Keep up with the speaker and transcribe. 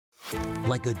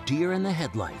Like a deer in the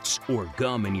headlights or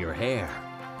gum in your hair,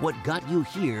 what got you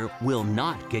here will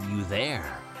not get you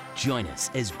there. Join us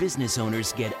as business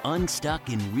owners get unstuck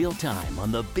in real time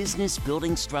on the business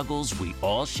building struggles we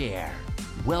all share.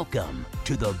 Welcome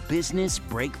to the Business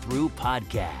Breakthrough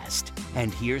Podcast.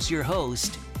 And here's your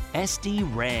host, Esty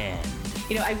Rand.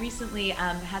 You know, I recently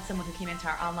had someone who came into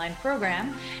our online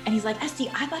program and he's like,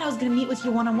 Esty, I thought I was going to meet with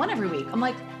you one-on-one every week. I'm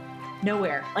like,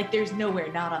 nowhere. Like there's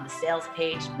nowhere, not on the sales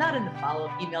page, not in the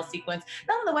follow-up email sequence,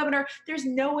 not on the webinar. There's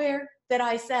nowhere that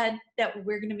I said that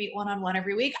we're going to meet one-on-one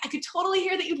every week. I could totally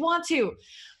hear that you'd want to,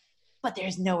 but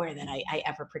there's nowhere that I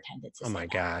ever pretended to say Oh my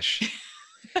that. gosh.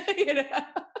 You know?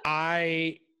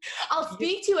 I'll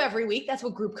speak to you every week. That's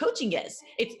what group coaching is.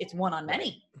 It's one on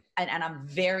many. And I'm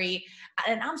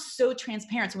so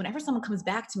transparent. So whenever someone comes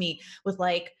back to me with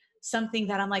like something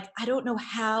that I'm like, I don't know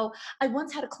how. I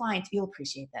once had a client, you'll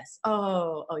appreciate this.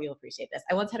 Oh, you'll appreciate this.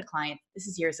 I once had a client, this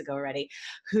is years ago already,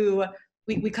 who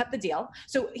we cut the deal.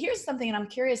 So here's something, and I'm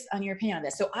curious on your opinion on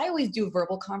this. So I always do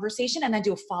verbal conversation and then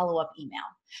do a follow-up email.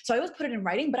 So I always put it in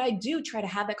writing, but I do try to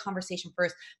have that conversation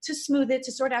first to smooth it,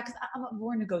 to sort out, because I'm a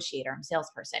more negotiator, I'm a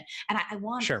salesperson. And I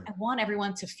want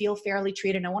everyone to feel fairly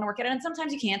treated, and I want to work at it. And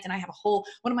sometimes you can't. And I have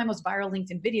one of my most viral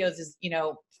LinkedIn videos is,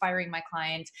 firing my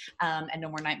client and no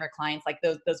more nightmare clients. Like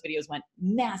those videos went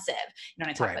massive, and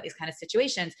I talk about these kind of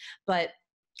situations, but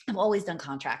I've always done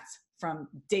contracts from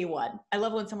day one. I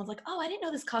love when someone's like, oh, I didn't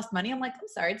know this cost money. I'm like, I'm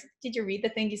sorry. Did you read the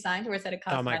thing you signed where it said it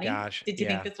cost money? Oh my gosh. Did you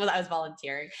think this was, I was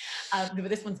volunteering. But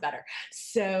this one's better.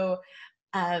 So,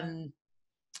 train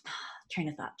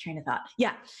of thought.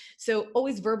 Yeah. So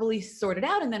always verbally sort it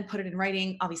out and then put it in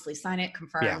writing, obviously sign it,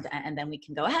 confirmed, and then we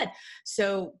can go ahead.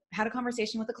 So had a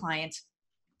conversation with the client,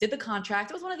 did the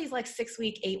contract. It was one of these like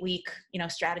 6-week, 8-week,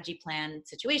 strategy plan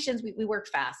situations. We work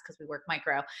fast because we work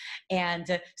micro.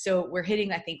 And so we're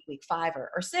hitting, I think, week 5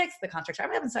 or 6, the contract's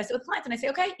wrapping up. And so I sit with clients and I say,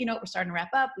 okay, we're starting to wrap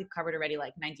up. We've covered already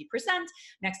like 90%.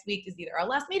 Next week is either our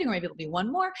last meeting or maybe it'll be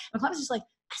one more. And the client was just like,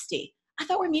 Esty, I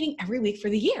thought we're meeting every week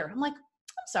for the year. I'm like,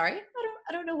 I'm sorry.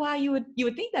 I don't know why you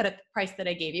would think that at the price that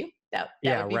I gave you. That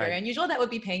would be very unusual. That would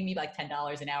be paying me like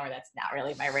 $10 an hour. That's not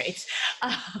really my rate.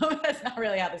 That's not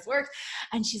really how this works.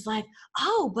 And she's like,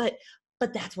 oh, but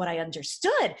that's what I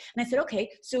understood. And I said, okay,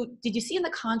 so did you see in the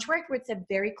contract where it said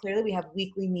very clearly we have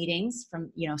weekly meetings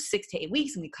from 6 to 8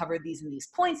 weeks and we cover these and these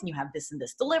points and you have this and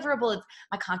this deliverable?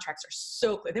 My contracts are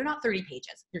so clear. They're not 30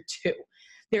 pages. They're 2.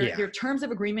 They're terms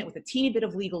of agreement with a teeny bit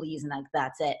of legalese, and like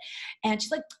that's it. And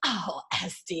she's like, oh,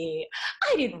 Esty,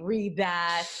 I didn't read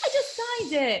that. I just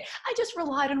signed it. I just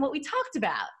relied on what we talked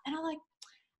about. And I'm like,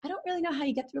 I don't really know how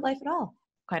you get through life at all,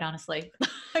 quite honestly.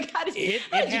 Like, how did you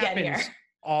get here?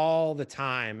 All the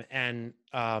time. And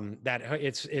that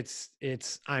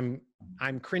it's I'm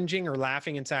cringing or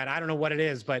laughing inside. I don't know what it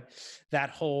is, but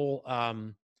that whole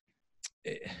and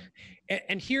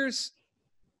here's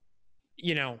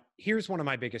one of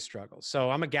my biggest struggles. So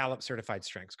I'm a Gallup certified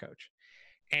strengths coach,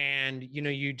 and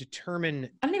you determine.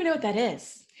 I don't even know what that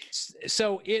is.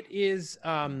 So it is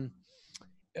Gallup.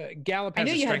 I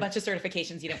knew you had a bunch of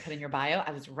certifications you didn't put in your bio.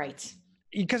 I was right.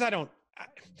 Because I don't.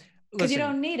 Because you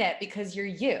don't need it because you're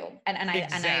you, and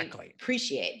exactly. I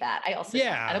appreciate that. I also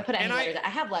I don't put any letters. I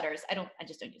have letters. I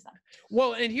just don't use them.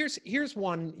 Well, and here's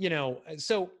one.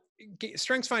 So.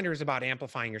 StrengthsFinder is about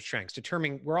amplifying your strengths,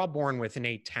 determining we're all born with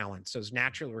innate talents, those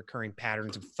naturally recurring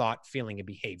patterns of thought, feeling, and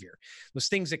behavior, those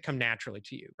things that come naturally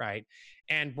to you, right?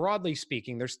 And broadly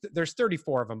speaking, there's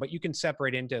 34 of them, but you can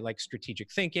separate into like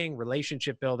strategic thinking,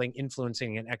 relationship building,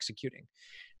 influencing, and executing.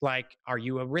 Like, are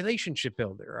you a relationship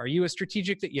builder? Are you a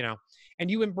strategic and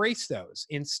you embrace those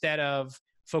instead of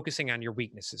focusing on your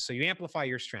weaknesses. So you amplify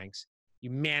your strengths. You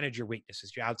manage your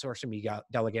weaknesses. You outsource them. You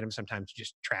delegate them. Sometimes you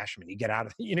just trash them and you get out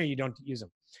of you don't use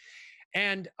them.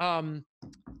 And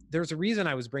there's a reason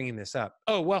I was bringing this up.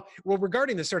 Oh, well,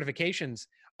 regarding the certifications,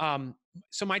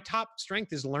 so my top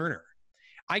strength is learner.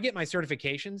 I get my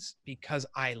certifications because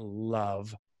I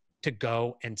love to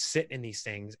go and sit in these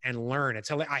things and learn.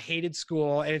 I hated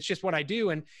school, and it's just what I do.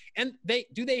 And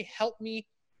they help me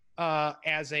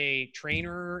as a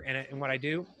trainer and what I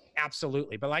do?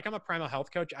 Absolutely. But like I'm a primal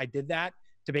health coach, I did that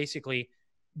to basically,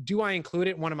 do I include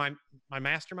it in one of my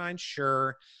masterminds?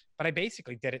 Sure. But I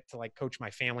basically did it to like coach my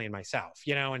family and myself,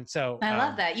 and so. I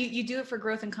love that. You do it for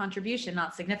growth and contribution,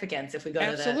 not significance. If we go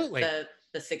to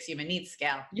the 6 human needs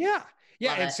scale. Yeah.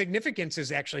 Yeah. And significance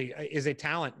is actually is a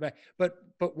talent,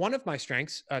 but one of my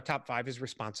strengths, top 5, is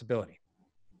responsibility.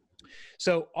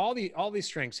 So all these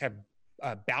strengths have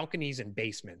balconies and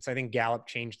basements. I think Gallup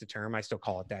changed the term. I still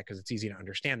call it that because it's easy to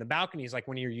understand. The balcony is like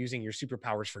when you're using your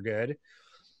superpowers for good.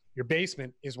 Your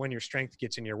basement is when your strength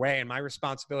gets in your way, and my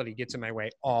responsibility gets in my way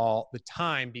all the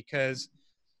time because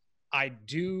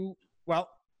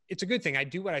it's a good thing. I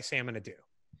do what I say I'm going to do.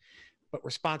 But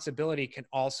responsibility can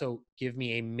also give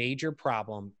me a major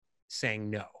problem saying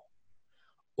no.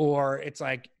 Or it's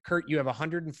like, Curt, you have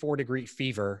 104-degree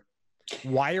fever.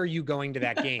 Why are you going to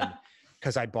that game?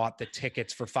 Because I bought the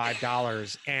tickets for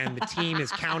 $5 and the team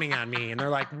is counting on me. And they're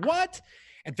like, what?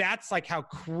 And that's like how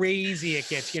crazy it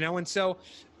gets, And so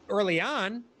early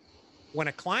on, when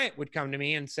a client would come to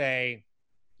me and say,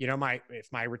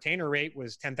 if my retainer rate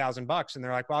was $10,000 and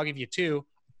they're like, well, I'll give you 2,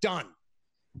 done.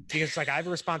 Because it's like, I have a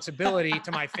responsibility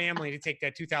to my family to take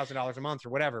that $2,000 a month or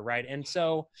whatever. Right. And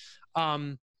so,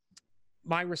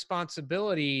 my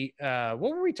responsibility, what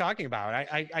were we talking about?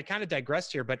 I kind of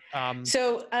digressed here, but.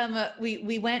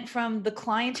 We went from the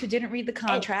client who didn't read the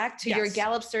contract to your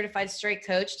Gallup certified strength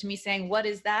coach to me saying, what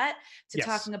is that? To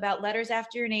talking about letters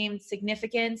after your name,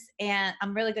 significance. And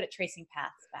I'm really good at tracing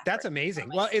paths backwards. That's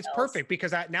amazing. Well, it's perfect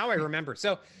because now I remember.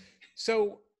 So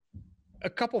a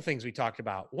couple things we talked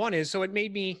about. One is, so it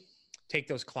made me take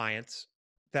those clients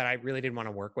that I really didn't want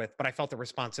to work with, but I felt the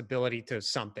responsibility to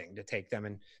take them.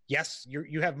 And yes,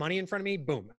 you have money in front of me,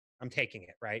 boom, I'm taking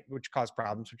it, right? Which caused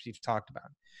problems, which we've talked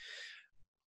about.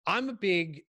 I'm a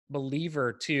big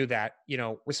believer too that,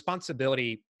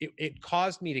 responsibility, it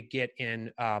caused me to get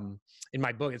in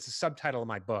my book, it's a subtitle of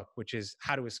my book, which is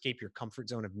How to Escape Your Comfort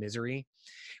Zone of Misery,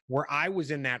 where I was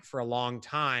in that for a long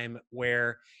time,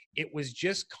 where it was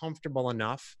just comfortable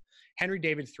enough. Henry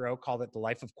David Thoreau called it the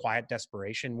life of quiet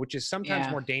desperation, which is sometimes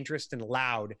more dangerous than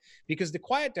loud, because the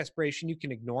quiet desperation you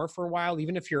can ignore for a while,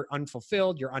 even if you're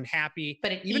unfulfilled, you're unhappy,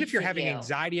 but even if you're having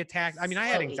anxiety attacks. I mean, I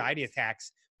had anxiety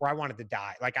attacks where I wanted to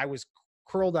die. Like I was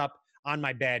curled up on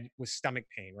my bed with stomach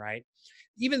pain, right?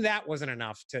 Even that wasn't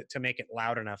enough to make it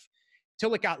loud enough.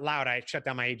 Till it got loud, I shut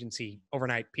down my agency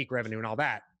overnight, peak revenue and all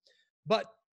that. But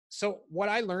so what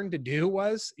I learned to do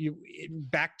was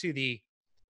back to the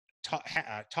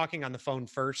talking on the phone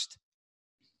first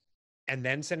and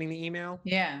then sending the email.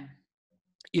 Yeah.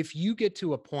 If you get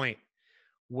to a point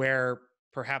where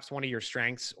perhaps one of your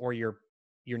strengths or your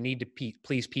need to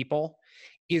please people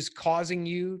is causing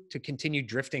you to continue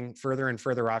drifting further and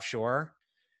further offshore,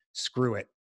 screw it.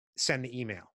 Send the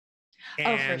email.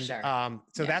 And, for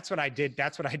sure. That's what I did.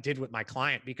 That's what I did with my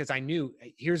client, because I knew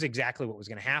here's exactly what was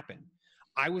going to happen.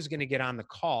 I was going to get on the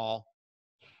call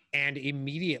and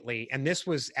immediately, and this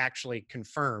was actually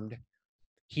confirmed,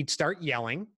 he'd start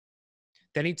yelling.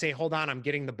 Then he'd say, hold on, I'm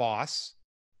getting the boss.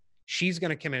 She's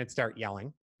going to come in and start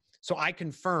yelling. So I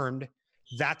confirmed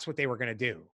that's what they were going to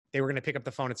do. They were going to pick up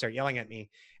the phone and start yelling at me.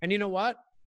 And you know what?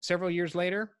 Several years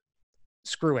later,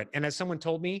 screw it. And as someone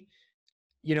told me,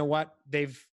 you know what?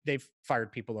 They've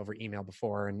fired people over email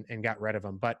before and got rid of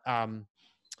them. But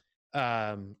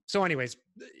so anyways,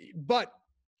 but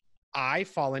I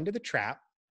fall into the trap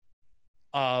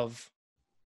of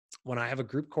when I have a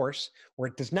group course where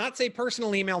it does not say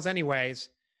personal emails anyways.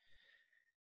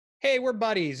 Hey, we're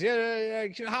buddies.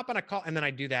 Hop on a call. And then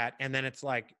I do that. And then it's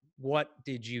like, what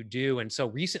did you do? And so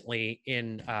recently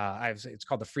it's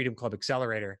called the Freedom Club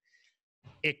Accelerator.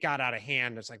 It got out of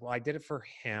hand. It's like, well, I did it for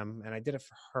him and I did it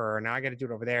for her. Now I got to do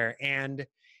it over there. And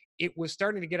it was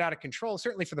starting to get out of control,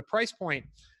 certainly for the price point.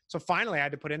 So finally I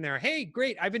had to put in there, hey,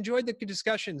 great. I've enjoyed the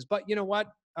discussions, but you know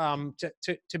what?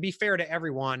 To be fair to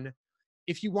everyone,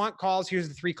 if you want calls, here's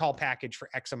the 3-call package for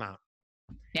X amount.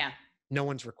 Yeah. No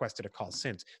one's requested a call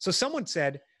since. So someone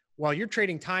said, well, you're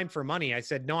trading time for money. I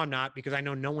said, no, I'm not, because I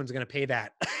know no one's going to pay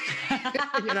that,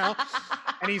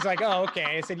 And he's like, oh,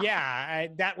 okay. I said, yeah,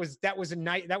 that was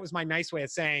my nice way of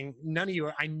saying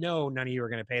I know none of you are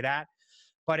going to pay that,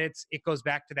 but it goes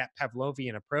back to that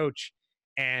Pavlovian approach.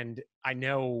 And I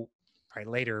know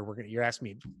probably later you're asking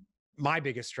me my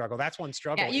biggest struggle. That's one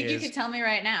struggle. Yeah, you could tell me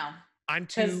right now. I'm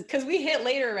too, because we hit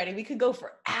later already. We could go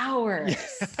for hours.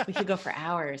 We could go for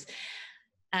hours.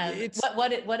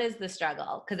 What is the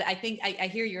struggle? Because I think I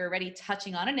hear you're already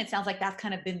touching on it, and it sounds like that's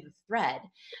kind of been the thread.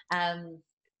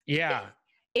 Yeah.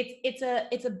 It's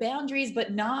a boundaries,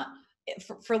 but not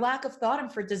for lack of thought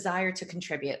and for desire to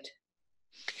contribute.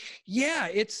 Yeah,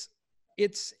 it's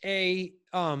a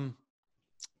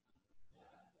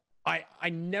I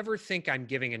never think I'm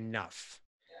giving enough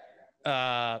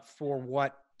for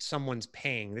what someone's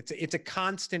paying. It's a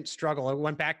constant struggle. I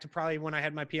went back to probably when I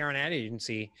had my PR and ad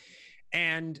agency,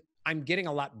 and I'm getting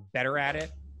a lot better at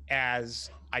it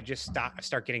as I just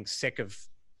start getting sick of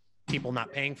people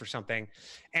not paying for something.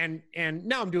 And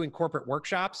now I'm doing corporate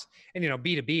workshops, and,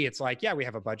 B2B, it's like, yeah, we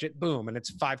have a budget, boom. And it's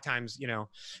 5 times,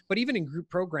 but even in group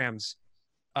programs,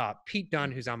 Pete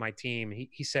Dunn, who's on my team,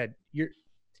 he said,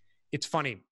 it's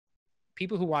funny.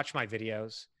 people who watch my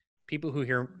videos, people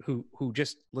who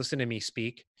just listen to me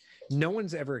speak, no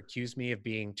one's ever accused me of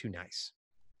being too nice.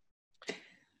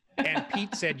 And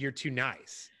Pete said, "You're too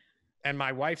nice." And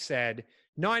my wife said,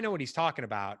 "No, I know what he's talking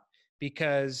about,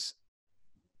 because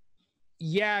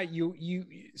yeah,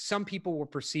 some people will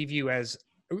perceive you as,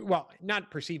 well, not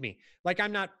perceive me. Like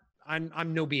I'm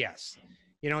no BS.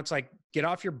 It's like, get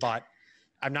off your butt.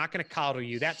 I'm not going to coddle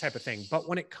you, that type of thing. But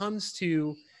when it comes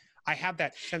to, I have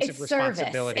that sense of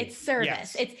responsibility. It's service.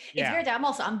 Yes. It's very,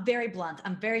 I'm very blunt.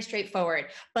 I'm very straightforward.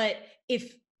 But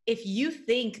if you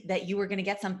think that you were going to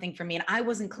get something from me and I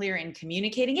wasn't clear in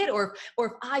communicating it, or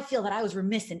if I feel that I was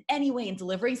remiss in any way in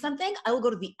delivering something, I will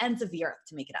go to the ends of the earth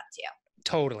to make it up to you.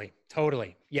 Totally.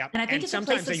 Yeah. And I think it's a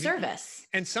place of service.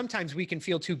 And sometimes we can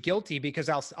feel too guilty because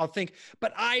I'll think,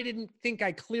 but I didn't think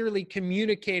I clearly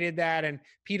communicated that. And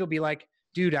Pete will be like,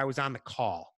 dude, I was on the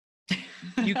call.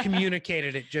 You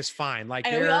communicated it just fine. Like,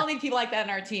 we all need people like that in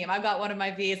our team. I've got one of my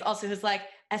Vs also who's like,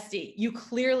 SD, you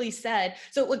clearly said,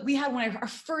 so like we had one of our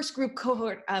first group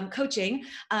cohort coaching,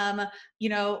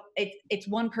 it's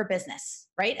one per business,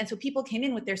 right? And so people came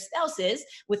in with their spouses,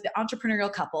 with the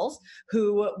entrepreneurial couples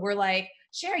who were like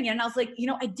sharing it. And I was like,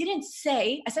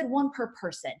 I said one per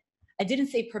person. I didn't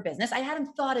say per business. I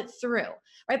hadn't thought it through,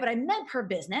 right? But I meant per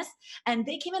business. And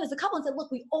they came in as a couple and said, look,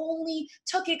 we only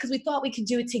took it because we thought we could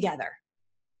do it together.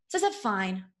 So I said,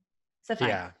 fine.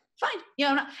 Yeah.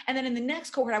 Fine. And then in the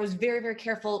next cohort, I was very, very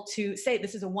careful to say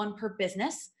this is a one per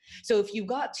business. So if you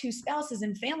got two spouses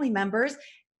and family members,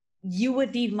 you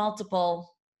would need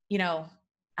multiple,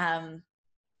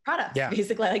 products. Yeah.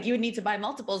 Basically, like you would need to buy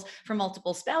multiples for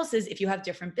multiple spouses if you have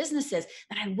different businesses.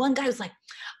 And I had one guy who's like,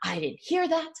 I didn't hear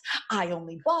that. I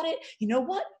only bought it. You know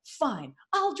what? Fine.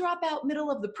 I'll drop out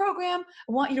middle of the program.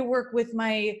 I want you to work with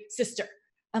my sister.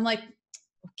 I'm like,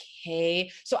 okay,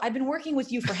 so I've been working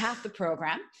with you for half the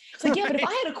program. It's like, yeah, but if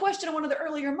I had a question on one of the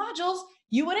earlier modules,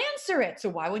 you would answer it. So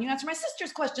why wouldn't you answer my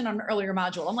sister's question on an earlier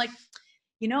module? I'm like,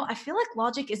 I feel like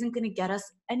logic isn't going to get us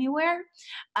anywhere.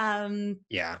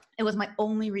 Yeah. It was my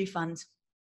only refund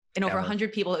in over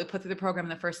 100 people that we put through the program in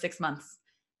the first 6 months.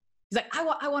 He's like,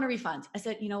 I want a refund. I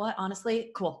said, you know what?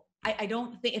 Honestly, cool. I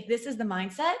don't think, if this is the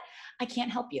mindset, I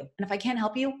can't help you. And if I can't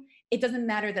help you, it doesn't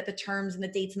matter that the terms and the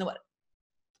dates and the what.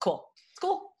 Cool. It's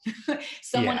cool.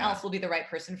 Someone else will be the right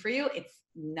person for you. It's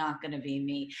not going to be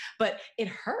me. But it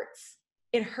hurts.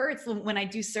 It hurts when I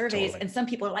do surveys and some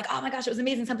people are like, oh my gosh, it was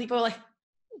amazing. Some people are like,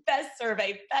 best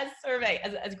survey.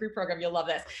 As a group program, you'll love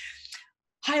this.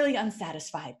 Highly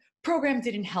unsatisfied. Program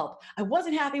didn't help. I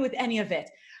wasn't happy with any of it.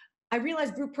 I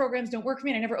realized group programs don't work for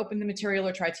me and I never opened the material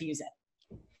or tried to use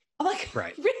it. I'm like,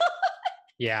 right. Really?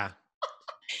 Yeah.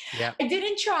 I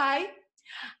didn't try.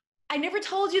 I never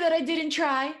told you that I didn't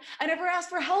try. I never asked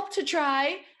for help to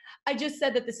try. I just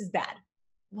said that this is bad.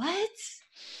 What?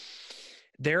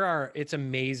 It's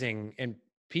amazing. And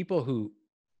people who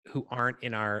aren't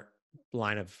in our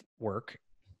line of work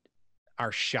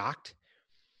are shocked.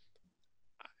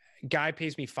 Guy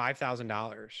pays me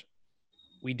 $5,000.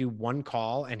 We do one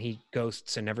call and he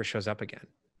ghosts and never shows up again.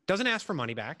 Doesn't ask for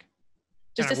money back.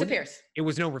 Just disappears. It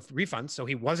was no refund, so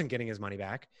he wasn't getting his money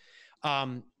back.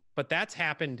 But that's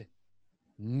happened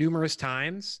numerous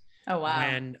times. Oh,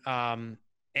 wow.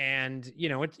 And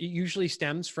it usually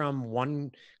stems from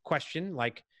one question,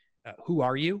 like, who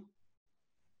are you?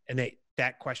 And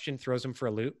that question throws them for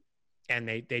a loop and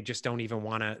they just don't even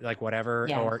want to, like, whatever,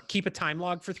 or keep a time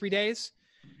log for 3 days.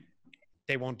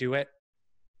 They won't do it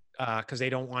because they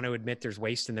don't want to admit there's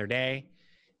waste in their day.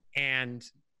 And,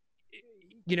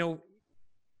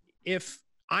 if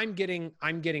I'm getting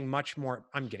much more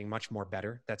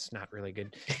better. That's not really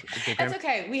good. That's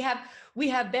okay. We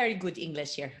have very good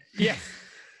English here. Yeah.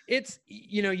 It's,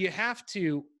 you have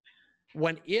to,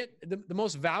 the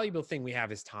most valuable thing we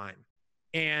have is time.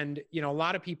 And, a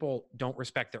lot of people don't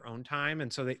respect their own time.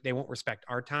 And so they won't respect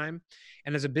our time.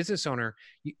 And as a business owner,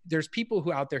 there's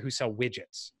people out there who sell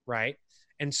widgets, right?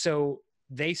 And so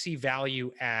they see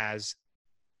value as,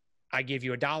 I give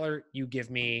you $1, you give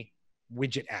me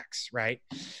widget X, right?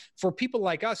 For people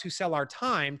like us who sell our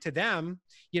time, to them,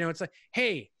 it's like,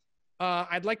 hey,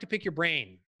 I'd like to pick your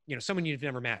brain, someone you've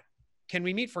never met. Can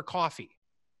we meet for coffee?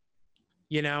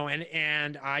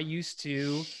 And I used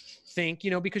to think,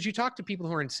 because you talk to people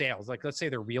who are in sales, like let's say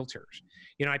they're realtors,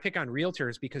 I pick on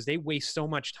realtors because they waste so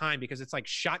much time because it's like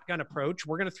shotgun approach.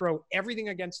 We're going to throw everything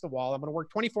against the wall. I'm going to work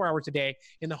 24 hours a day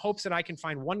in the hopes that I can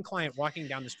find one client walking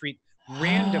down the street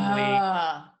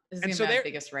randomly. This is my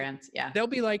biggest rant. Yeah. They'll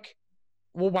be like,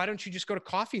 well, why don't you just go to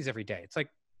coffees every day? It's like,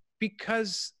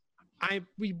 because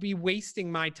we'd be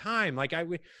wasting my time.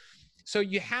 so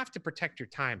you have to protect your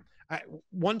time.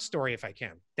 One story, if I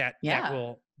can,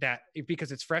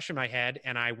 because it's fresh in my head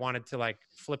and I wanted to like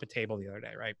flip a table the other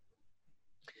day. Right.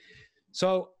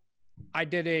 So I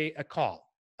did a call,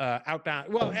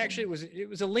 outbound. Well, actually it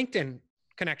was a LinkedIn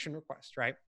connection request.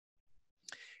 Right.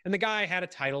 And the guy had a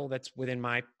title that's within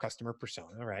my customer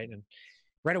persona. Right. And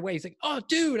right away, he's like, "Oh,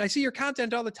 dude, I see your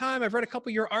content all the time. I've read a couple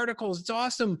of your articles. It's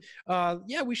awesome.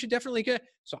 Yeah, we should definitely get."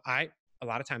 So a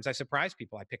lot of times I surprise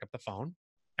people. I pick up the phone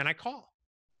and I call.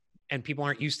 And people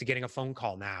aren't used to getting a phone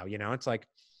call now. You know, it's like,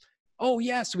 "Oh,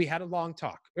 yes, we had a long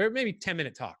talk," or maybe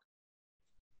 10-minute talk.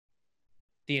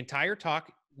 The entire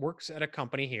talk works at a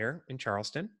company here in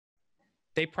Charleston.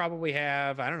 They probably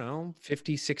have, I don't know,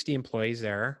 50, 60 employees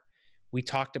there. We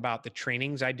talked about the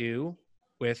trainings I do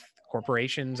with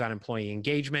corporations on employee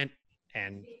engagement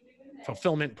and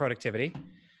fulfillment productivity.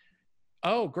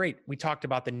 Oh, great. We talked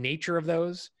about the nature of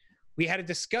those. We had a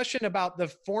discussion about the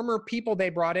former people they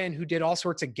brought in who did all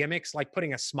sorts of gimmicks, like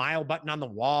putting a smile button on the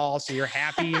wall so you're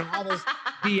happy and all those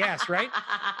BS, right?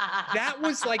 That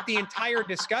was like the entire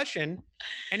discussion.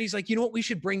 And he's like, "You know what? We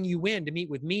should bring you in to meet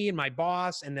with me and my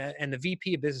boss and the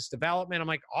VP of business development." I'm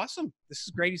like, "Awesome. This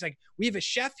is great." He's like, "We have a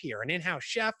chef here, an in-house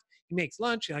chef. He makes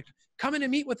lunch. And like, come in and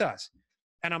meet with us."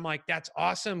 And I'm like, "That's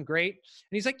awesome. Great."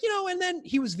 And he's like, and then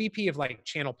he was VP of like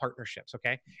channel partnerships.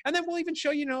 Okay. And then we'll even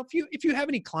show, if you have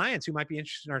any clients who might be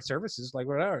interested in our services, like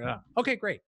whatever. Okay,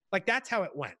 great. Like that's how it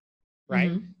went.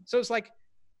 Right. Mm-hmm. So it's like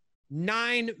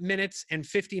 9 minutes and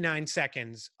 59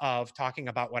 seconds of talking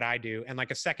about what I do. And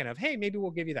like a second of, "Hey, maybe we'll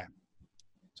give you that."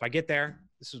 So I get there.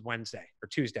 This is Wednesday or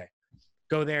Tuesday.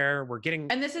 Go there. We're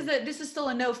getting. And this is still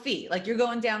a no fee. Like you're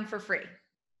going down for free.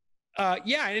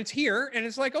 Yeah, and it's here, and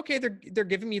it's like, okay, they're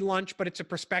giving me lunch, but it's a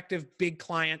prospective big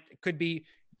client. It could be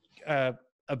a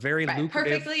very lucrative,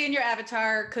 perfectly in your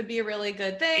avatar. Could be a really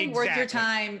good thing, exactly. Worth your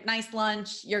time. Nice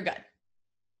lunch. You're good.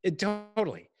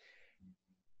 Totally.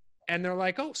 And they're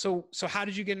like, "Oh, so how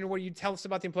did you get into what you tell us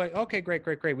about the employee?" Okay,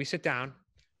 great. We sit down.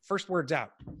 First words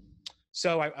out.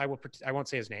 So I won't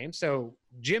say his name. So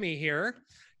Jimmy here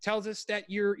tells us that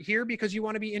you're here because you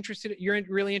want to be interested. You're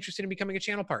really interested in becoming a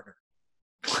channel partner.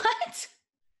 What?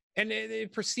 And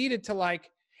it proceeded to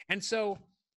like, and so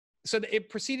it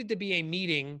proceeded to be a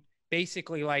meeting,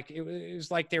 basically like it was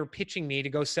like they were pitching me to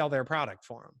go sell their product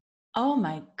for them. Oh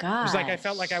my God. It was like, I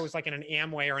felt like I was like in an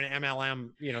Amway or an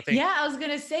MLM, thing. Yeah, I was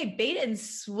going to say bait and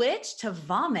switch to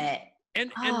vomit.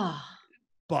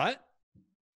 But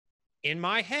in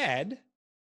my head,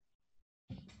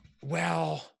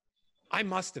 well, I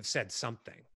must have said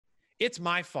something. It's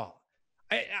my fault.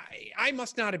 I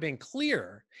must not have been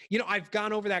clear. I've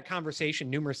gone over that conversation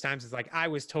numerous times. It's like, I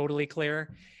was totally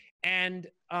clear. And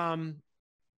I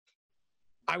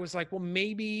was like, well,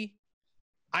 maybe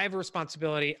I have a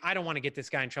responsibility. I don't want to get this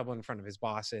guy in trouble in front of his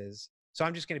bosses. So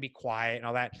I'm just going to be quiet and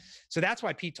all that. So that's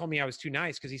why Pete told me I was too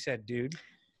nice, because he said, "Dude,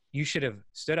 you should have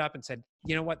stood up and said,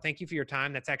 'You know what? Thank you for your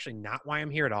time. That's actually not why I'm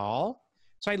here at all.'"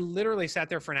 So I literally sat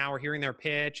there for an hour hearing their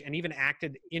pitch and even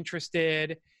acted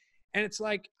interested. And it's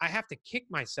like, I have to kick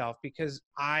myself because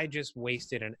I just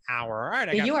wasted an hour. All right,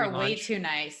 I got You are free way lunch. too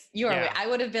nice. You are. I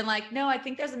would have been like, "No, I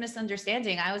think there's a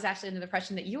misunderstanding. I was actually under the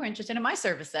impression that you were interested in my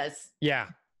services." Yeah,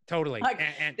 totally. Like,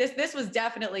 and this was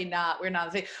definitely not. We're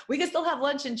not the same. We can still have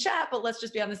lunch and chat, but let's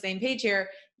just be on the same page here.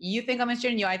 You think I'm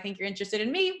interested in you. I think you're interested in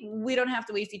me. We don't have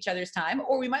to waste each other's time,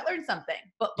 or we might learn something.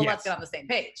 But yes. Let's get on the same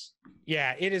page.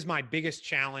 Yeah, it is my biggest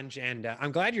challenge, and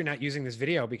I'm glad you're not using this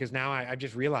video, because now I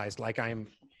just realized like I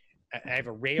have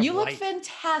a ray of light. You look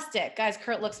fantastic, guys.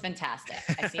 Curt looks fantastic.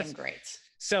 I see him great.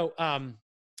 So,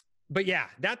 but yeah,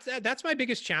 that's my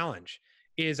biggest challenge.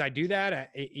 Is I do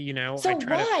that, So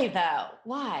why though?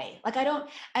 Why? Like I don't,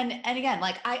 and again,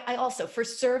 like I also, for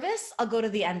service, I'll go to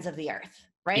the ends of the earth.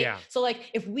 Right. Yeah. So like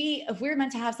if we're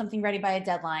meant to have something ready by a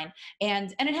deadline,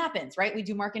 and it happens, right? We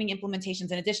do marketing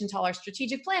implementations in addition to all our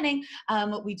strategic planning.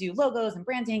 We do logos and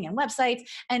branding and websites.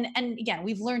 And again,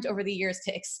 we've learned over the years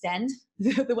to extend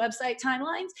the website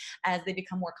timelines as they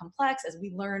become more complex, as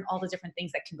we learn all the different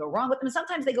things that can go wrong with them. And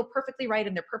sometimes they go perfectly right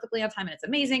and they're perfectly on time and it's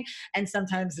amazing. And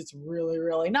sometimes it's really,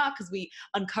 really not, because we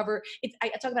uncover it. I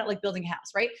talk about like building a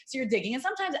house, right? So you're digging and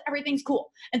sometimes everything's cool.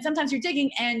 And sometimes you're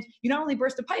digging and you not only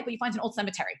burst a pipe, but you find an old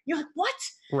cemetery. You're like, what?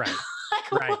 Right.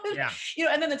 Right. Yeah.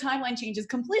 And then the timeline changes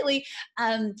completely.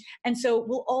 And so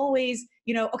we'll always,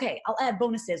 okay, I'll add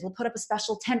bonuses. We'll put up a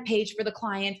special temp page for the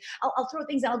client. I'll throw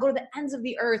things out. I'll go to the ends of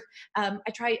the earth.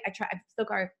 I try. So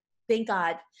far, thank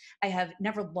God, I have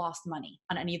never lost money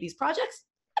on any of these projects.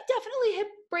 I've definitely hit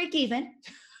break even.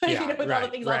 Yeah, with all the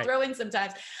things I'll throw in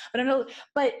sometimes.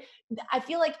 But I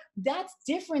feel like that's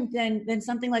different than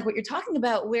something like what you're talking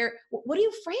about, where, what are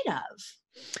you afraid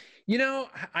of?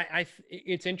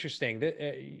 It's interesting that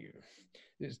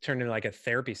it's turned into like a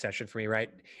therapy session for me, right?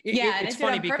 And It's I did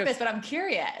funny on purpose, but I'm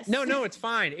curious. No, it's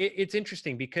fine. It's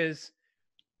interesting because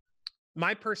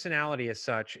my personality as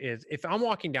such is if I'm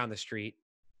walking down the street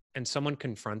and someone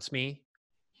confronts me,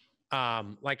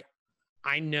 like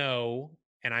I know,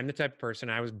 and I'm the type of person,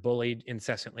 I was bullied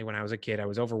incessantly when I was a kid. I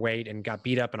was overweight and got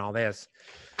beat up and all this.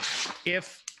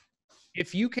 If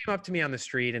you came up to me on the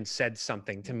street and said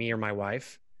something to me or my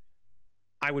wife,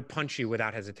 I would punch you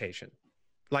without hesitation.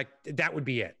 Like that would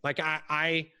be it. Like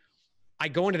I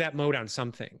go into that mode on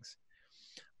some things.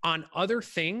 On other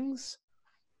things,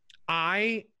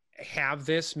 I have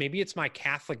this, maybe it's my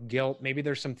Catholic guilt. Maybe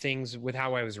there's some things with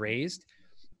how I was raised.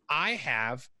 I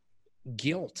have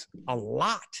guilt a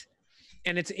lot.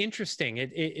 And it's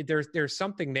interesting. There's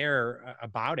something there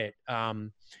about it. I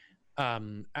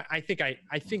think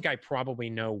I probably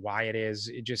know why it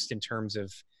is, just in terms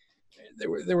of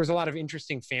there was a lot of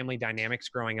interesting family dynamics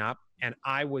growing up, and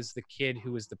I was the kid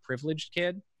who was the privileged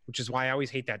kid, which is why I always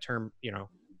hate that term,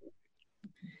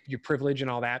 your privilege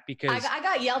and all that, because I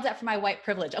got yelled at for my white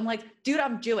privilege. I'm like, dude,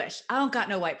 I'm Jewish. I don't got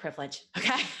no white privilege.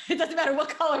 Okay. It doesn't matter what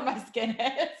color my skin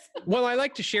is. Well, I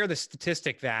like to share the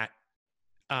statistic that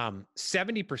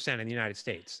 70% in the United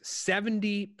States,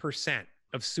 70%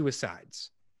 of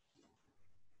suicides,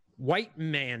 white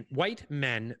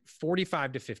men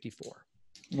 45 to 54.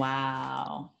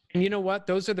 Wow. And you know what?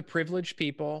 Those are the privileged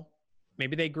people.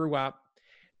 Maybe they grew up.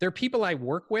 They're people I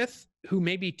work with who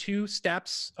may be 2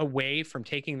 steps away from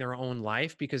taking their own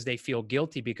life because they feel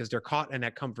guilty because they're caught in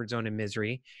that comfort zone of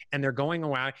misery and they're going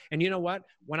around. And you know what?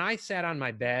 When I sat on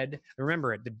my bed,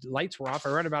 remember it, the lights were off.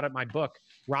 I read about it in my book,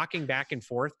 rocking back and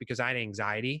forth because I had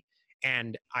anxiety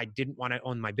and I didn't want to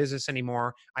own my business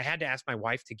anymore. I had to ask my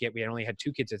wife we had only had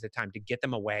 2 kids at the time, to get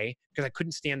them away because I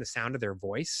couldn't stand the sound of their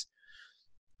voice.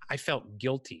 I felt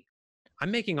guilty.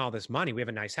 I'm making all this money. We have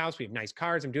a nice house. We have nice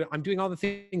cars. I'm doing all the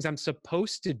things I'm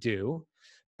supposed to do,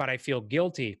 but I feel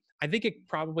guilty. I think it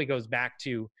probably goes back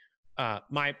to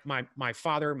my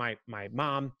father, my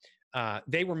mom.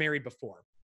 They were married before,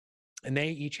 and they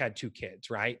each had 2 kids,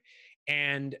 right?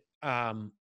 And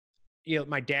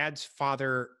my dad's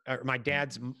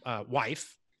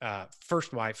wife,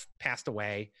 first wife, passed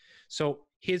away. So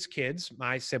his kids,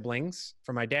 my siblings,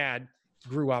 from my dad,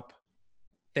 grew up.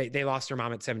 They lost their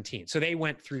mom at 17. So they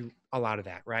went through a lot of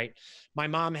that, right? My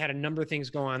mom had a number of things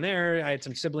going on there. I had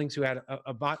some siblings who had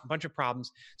a bunch of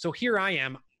problems. So here I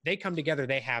am. They come together.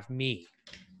 They have me.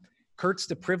 Curt's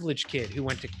the privileged kid who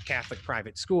went to Catholic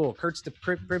private school. Curt's the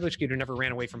privileged kid who never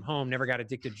ran away from home, never got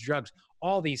addicted to drugs.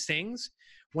 All these things.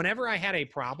 Whenever I had a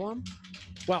problem,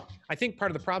 well, I think part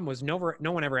of the problem was no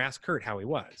one ever asked Curt how he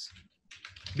was.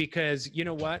 Because you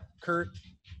know what, Curt,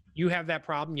 you have that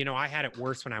problem. I had it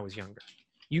worse when I was younger.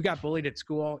 You got bullied at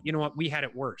school. You know what? We had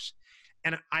it worse.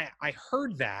 And I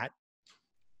heard that,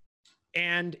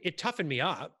 and it toughened me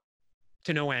up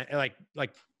to know,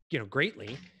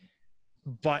 greatly.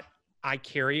 But I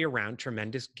carry around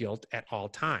tremendous guilt at all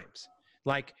times.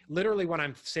 Like literally when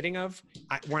I'm sitting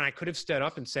when I could have stood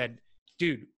up and said,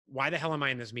 dude, why the hell am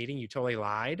I in this meeting? You totally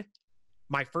lied.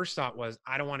 My first thought was,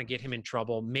 I don't want to get him in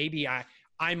trouble. Maybe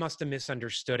I must have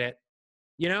misunderstood it.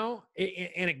 And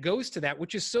it goes to that,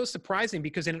 which is so surprising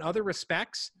because in other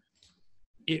respects,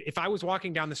 if I was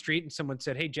walking down the street and someone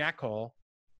said, hey, jackhole,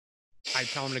 I'd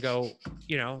tell him to go,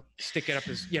 stick it up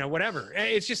his, whatever.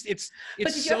 It's just, it's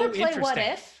But did you ever play what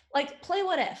if? Like play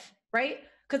what if, right?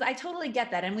 Because I totally get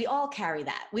that. And we all carry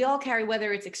that. We all carry,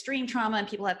 whether it's extreme trauma and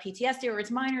people have PTSD or it's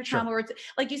minor trauma, or it's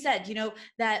like you said,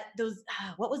 that those,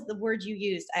 what was the word you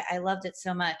used? I loved it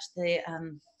so much.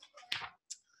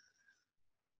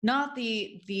 Not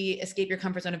the escape your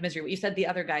comfort zone of misery. What you said the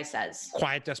other guy says.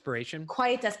 Quiet desperation,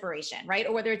 right?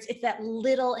 Or whether it's that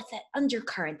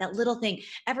undercurrent, that little thing.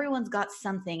 Everyone's got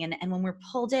something. And when we're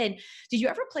pulled in, did you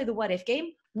ever play the what if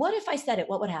game? What if I said it?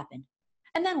 What would happen?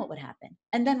 And then what would happen?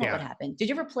 And then what would happen? Did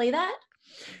you ever play that?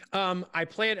 I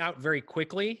play it out very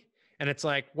quickly. And it's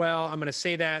like, well, I'm going to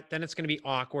say that, then it's going to be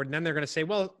awkward. And then they're going to say,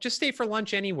 well, just stay for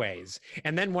lunch anyways.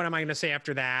 And then what am I going to say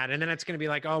after that? And then it's going to be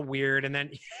like, oh, weird. And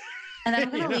then... And then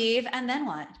I'm going to leave. And then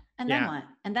what? And then what?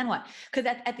 And then what?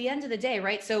 Because at the end of the day,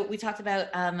 right? So we talked about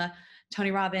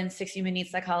Tony Robbins, 6 Human Needs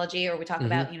Psychology, or we talk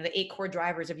about, the 8 core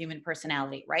drivers of human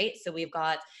personality, right? So we've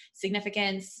got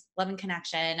significance, love and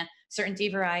connection, certainty,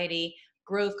 variety,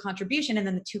 growth, contribution, and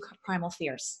then the 2 primal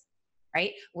fears,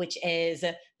 right? Which is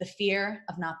the fear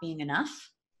of not being enough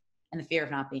and the fear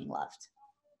of not being loved.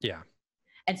 Yeah.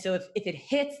 And so if it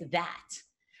hits that,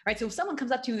 right? So if someone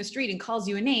comes up to you in the street and calls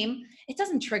you a name, it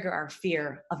doesn't trigger our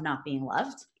fear of not being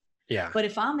loved. Yeah. But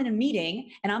if I'm in a meeting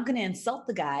and I'm going to insult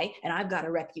the guy and I've got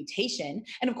a reputation,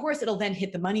 and of course it'll then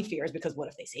hit the money fears, because what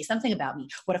if they say something about me?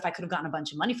 What if I could have gotten a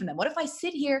bunch of money from them? What if I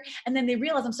sit here and then they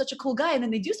realize I'm such a cool guy and then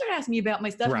they do start asking me about my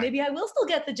stuff? Right. Maybe I will still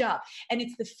get the job. And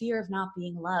it's the fear of not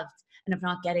being loved and of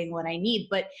not getting what I need.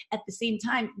 But at the same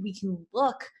time, we can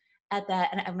look at that.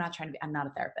 And I'm not a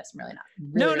therapist. I'm really not.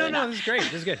 No, this is great.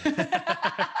 This is good.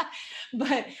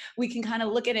 But we can kind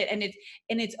of look at it, and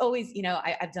it's always,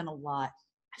 I've done a lot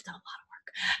of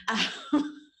work.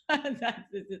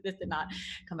 This did not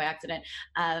come by accident.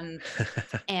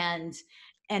 And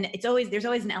there's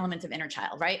always an element of inner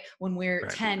child, right? When we're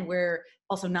 10, we're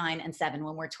also 9 and 7.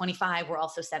 When we're 25, we're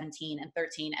also 17 and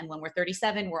 13. And when we're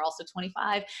 37, we're also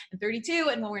 25 and 32.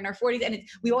 And when we're in our 40s, and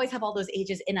we always have all those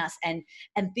ages in us, and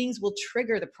things will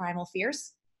trigger the primal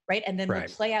fears, right? And then we'll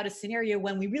play out a scenario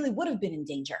when we really would have been in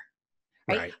danger,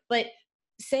 right? But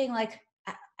saying like,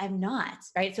 I'm not,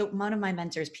 right? So one of my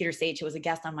mentors, Peter Sage, who was a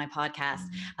guest on my podcast,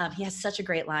 he has such a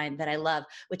great line that I love,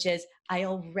 which is, I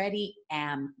already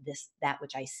am that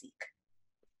which I seek,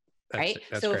 right?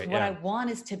 That's so great, if what I want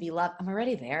is to be loved, I'm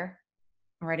already there.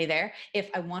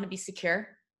 If I want to be secure,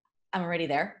 I'm already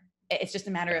there. It's just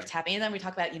a matter of tapping. And then we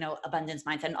talk about, abundance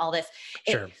mindset and all this.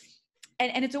 Sure.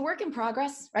 And it's a work in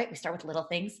progress, right? We start with little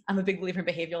things. I'm a big believer in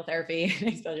behavioral therapy and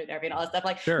exposure therapy and all that stuff.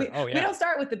 Like we don't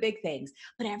start with the big things,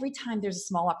 but every time there's a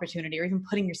small opportunity, or even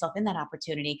putting yourself in that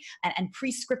opportunity and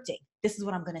pre-scripting, this is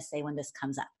what I'm going to say when this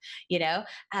comes up,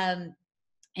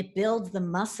 it builds the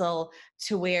muscle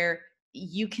to where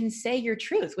you can say your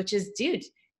truth, which is, dude,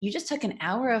 you just took an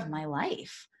hour of my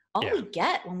life. All we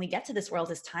get when we get to this world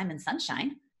is time and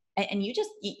sunshine. And you just,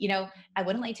 I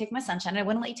wouldn't let you take my sunshine. I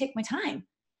wouldn't let you take my time.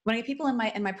 When I get people in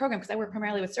my program, because I work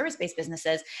primarily with service-based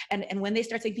businesses, and when they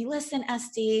start saying, listen,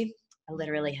 SD, I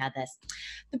literally had this.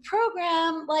 The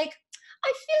program, like,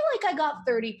 I feel like I got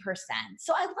 30%.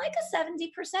 So I'd like a 70%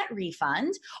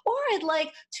 refund, or I'd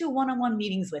like 2 one-on-one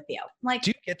meetings with you. Like, do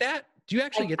you get that? Do you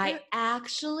actually get that? I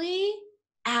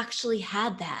actually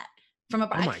had that from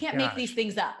I can't make these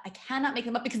things up. I cannot make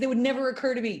them up because they would never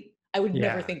occur to me. I would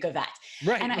never think of that.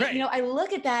 Right. And I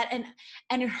look at that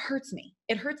and it hurts me.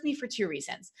 It hurts me for 2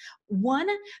 reasons. One,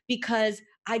 because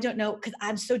I don't know, because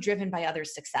I'm so driven by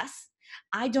others' success.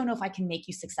 I don't know if I can make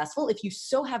you successful. If you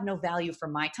so have no value for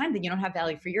my time, then you don't have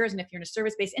value for yours. And if you're in a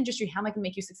service-based industry, how am I going to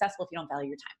make you successful if you don't value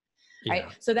your time? Right.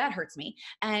 So that hurts me.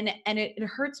 And it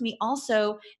hurts me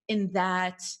also in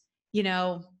that,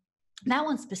 that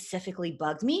one specifically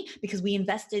bugged me because we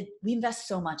invest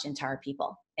so much into our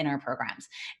people in our programs.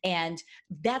 And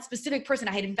that specific person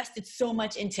I had invested so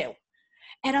much into.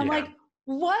 And I'm like,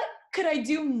 what could I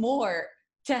do more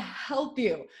to help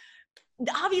you?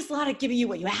 Obviously not giving you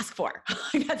what you ask for.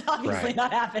 That's obviously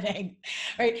not happening,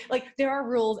 right? Like there are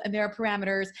rules and there are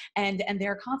parameters and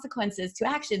there are consequences to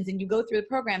actions, and you go through the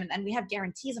program and we have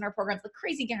guarantees in our programs, like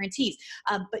crazy guarantees.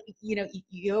 But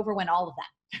you overwent all of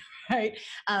that, right?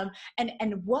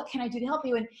 And what can I do to help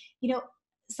you? And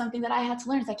something that I had to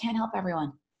learn is I can't help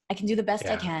everyone. I can do the best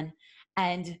I can,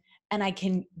 and I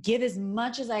can give as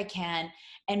much as I can,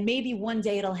 and maybe one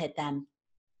day it'll hit them.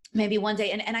 Maybe one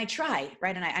day, and I try,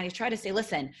 right? And I try to say,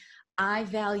 listen, I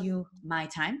value my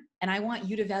time, and I want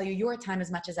you to value your time as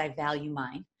much as I value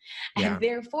mine. And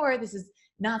therefore, this is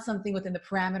not something within the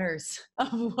parameters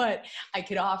of what I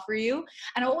could offer you.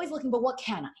 And I'm always looking, but what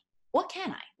can I? What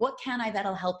can I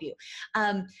that'll help you?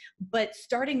 But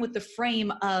starting with the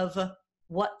frame of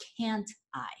what can't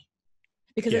I?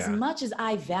 Because as much as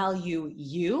I value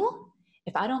you,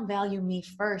 if I don't value me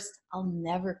first, I'll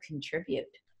never contribute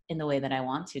in the way that I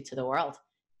want to the world.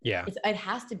 Yeah. It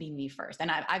has to be me first.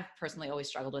 And I've personally always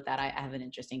struggled with that. I have an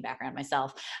interesting background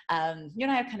myself. You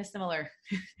and I have kind of similar,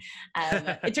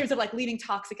 in terms of like leading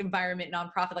toxic environment,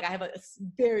 nonprofit. Like I have a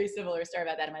very similar story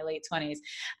about that in my late 20s.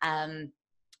 I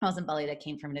was in Bali that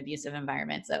came from an abusive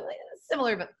environment. So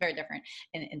similar, but very different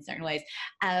in certain ways.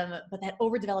 But that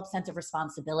overdeveloped sense of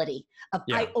responsibility of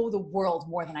I owe the world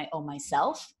more than I owe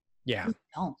myself. Yeah. You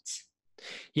don't.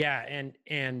 Yeah.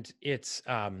 And it's,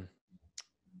 I'm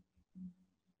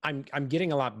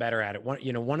getting a lot better at it.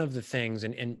 One of the things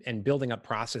and building up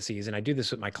processes, and I do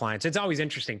this with my clients. It's always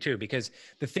interesting too, because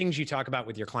the things you talk about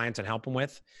with your clients and help them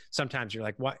with, sometimes you're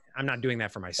like, what? I'm not doing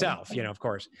that for myself, of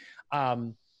course.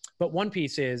 But one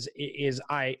piece is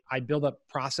I build up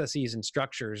processes and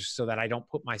structures so that I don't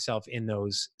put myself in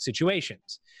those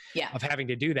situations of having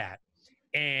to do that.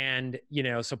 And,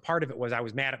 so part of it was I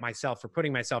was mad at myself for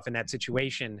putting myself in that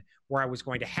situation where I was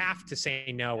going to have to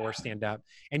say no or stand up.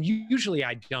 And usually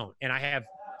I don't. And I have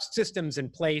systems in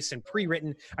place and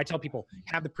pre-written. I tell people,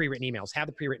 have the pre-written emails, have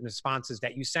the pre-written responses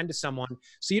that you send to someone,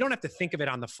 so you don't have to think of it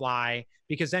on the fly,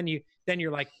 because then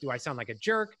you're like, do I sound like a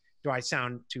jerk? Do I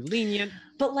sound too lenient?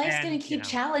 But life's going to keep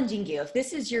challenging you. If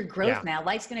this is your growth now,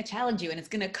 life's going to challenge you, and it's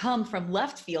going to come from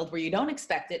left field where you don't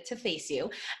expect it to face you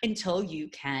until you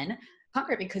can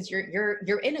conquer it, because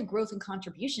you're in a growth and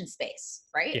contribution space,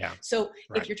 right? Yeah. So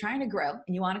if you're trying to grow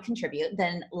and you want to contribute,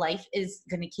 then life is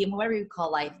going to keep, whatever you call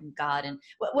life and God and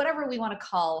whatever we want to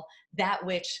call that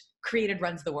which created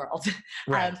runs the world.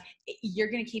 Right. You're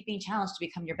going to keep being challenged to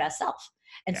become your best self.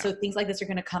 And so things like this are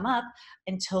going to come up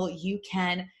until you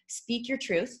can speak your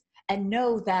truth and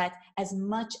know that as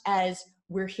much as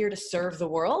we're here to serve the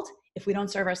world, if we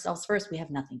don't serve ourselves first, we have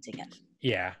nothing to give.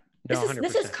 Yeah. No,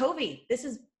 this is Covey. This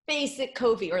is basic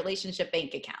Covey, relationship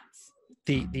bank accounts.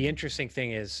 The interesting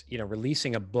thing is,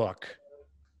 releasing a book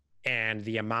and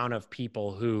the amount of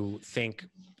people who think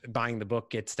buying the book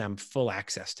gets them full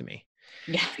access to me.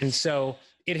 Yeah. And so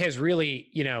it has really,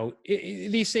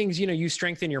 these things, you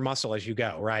strengthen your muscle as you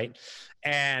go, right?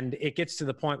 And it gets to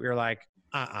the point where you're like,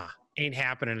 ain't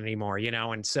happening anymore,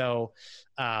 And so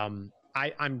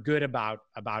I'm good about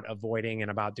avoiding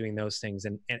and about doing those things.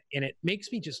 And it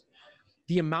makes me just,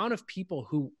 the amount of people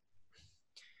who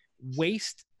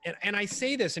waste, and I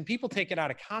say this and people take it out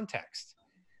of context,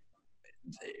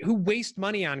 who waste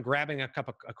money on grabbing a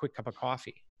quick cup of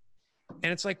coffee.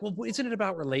 And it's like, well, isn't it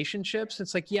about relationships?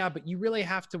 It's like, yeah, but you really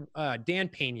have to, Dan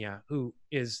Pena, who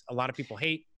is a lot of people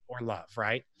hate or love,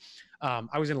 right?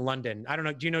 I was in London. I don't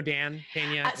know. Do you know Dan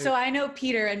Pena? So I know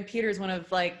Peter, and Peter's one of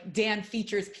Dan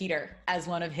features Peter as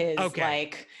one of his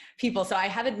people. So I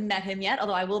haven't met him yet,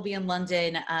 although I will be in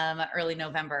London early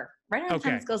November, right around the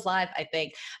time this goes live, I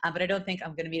think. But I don't think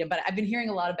I'm going to meet him. But I've been hearing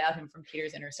a lot about him from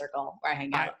Peter's inner circle where I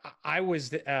hang out. I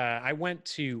went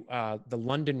to the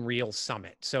London Reel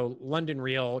Summit. So London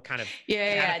Reel kind of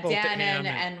Dan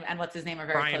and what's his name are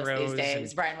very Brian close Rose these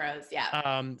days. Brian Rose,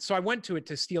 yeah. So I went to it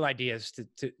to steal ideas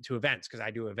to events, because I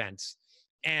do events.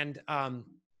 And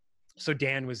so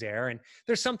Dan was there, and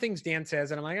there's some things Dan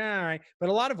says and I'm like, all right. But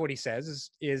a lot of what he says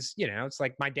is, it's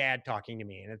like my dad talking to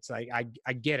me, and it's like,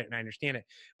 I get it and I understand it.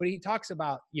 But he talks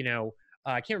about,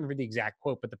 I can't remember the exact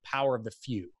quote, but the power of the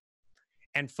few,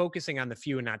 and focusing on the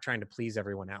few and not trying to please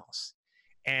everyone else.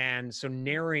 And so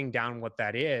narrowing down what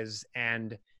that is,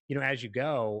 and, as you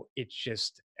go, it's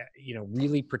just,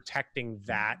 really protecting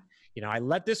that, I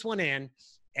let this one in,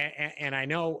 and I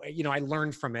know, I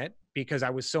learned from it, because I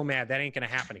was so mad that ain't going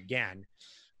to happen again.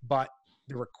 But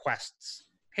the requests,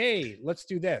 hey, let's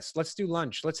do this. Let's do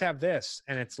lunch. Let's have this.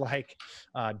 And it's like,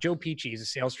 Joe Peachy, he's a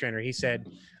sales trainer. He said,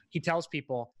 he tells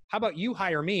people, how about you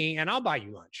hire me and I'll buy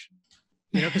you lunch?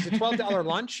 Because the $12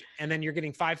 lunch, and then you're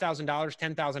getting $5,000,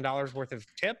 $10,000 worth of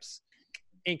tips,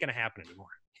 ain't going to happen anymore.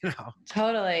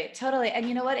 Totally. And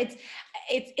you know what?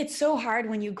 It's so hard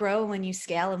when you grow, when you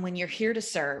scale, and when you're here to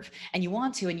serve and you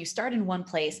want to, and you start in one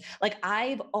place. Like,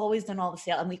 I've always done all the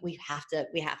sales, and we have to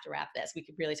wrap this. We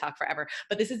could really talk forever,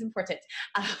 but this is important.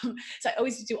 So I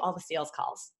always do all the sales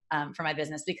calls for my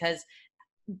business,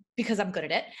 because I'm good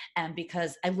at it, and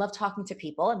because I love talking to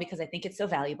people, and because I think it's so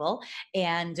valuable.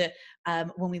 And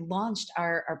when we launched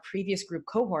our previous group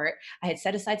cohort, I had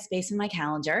set aside space in my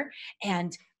calendar,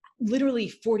 and literally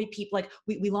 40 people,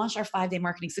 we launched our 5-day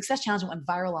marketing success challenge, and went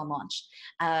viral on launch.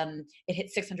 It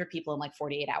hit 600 people in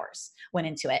 48 hours, went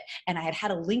into it. And I had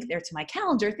a link there to my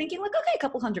calendar, thinking okay, a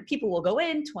couple hundred people will go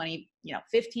in, 20,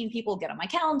 15 people get on my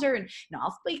calendar, and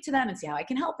I'll speak to them and see how I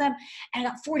can help them. And I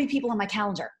got 40 people on my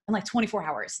calendar in 24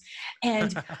 hours.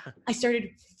 And I started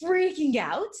freaking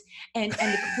out, and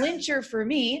the clincher for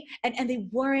me, and they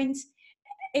weren't,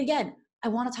 again, I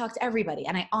want to talk to everybody,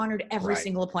 and I honored every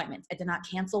single appointment. I did not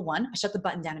cancel one. I shut the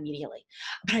button down immediately,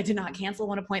 but I did not cancel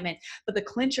one appointment. But the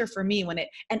clincher for me, when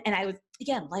I was,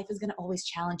 again, life is going to always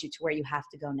challenge you to where you have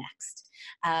to go next.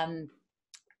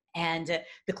 And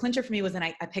the clincher for me was, then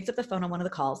I picked up the phone on one of the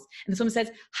calls, and this woman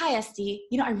says, "Hi, Esty,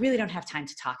 I really don't have time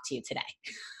to talk to you today."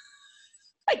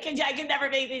 I can never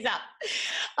make these up.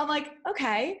 I'm like,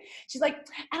 okay. She's like,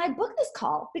 and I booked this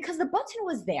call because the button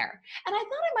was there, and I thought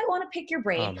I might want to pick your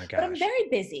brain, but I'm very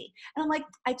busy. And I'm like,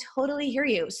 I totally hear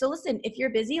you. So listen, if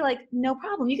you're busy, no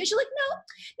problem. She's like, no,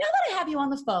 now that I have you on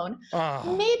the phone,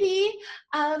 maybe,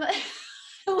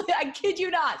 I kid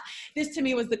you not. This to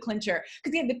me was the clincher,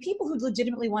 because the people who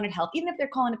legitimately wanted help, even if they're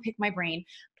calling to pick my brain,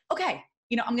 okay,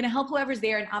 I'm going to help whoever's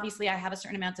there. And obviously I have a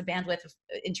certain amount of bandwidth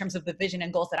in terms of the vision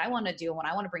and goals that I want to do and what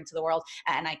I want to bring to the world.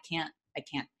 And I can't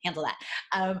handle that.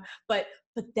 But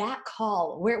that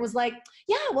call where it was like,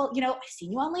 yeah, well, I've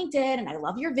seen you on LinkedIn and I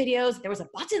love your videos. There was a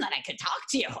button that I could talk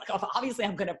to you. Obviously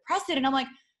I'm going to press it. And I'm like,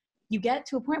 you get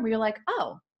to a point where you're like,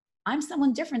 oh, I'm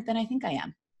someone different than I think I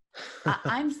am.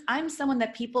 I'm someone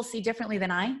that people see differently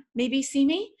than I maybe see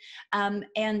me. And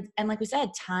like we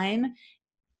said, time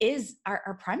is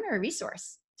our primary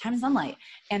resource. Time and sunlight.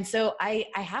 And so I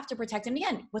have to protect him.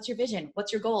 Again, what's your vision?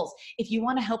 What's your goals? If you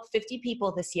want to help 50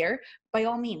 people this year, by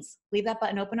all means, leave that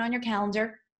button open on your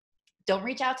calendar. Don't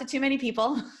reach out to too many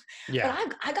people. Yeah.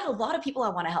 But I got a lot of people I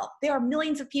want to help. There are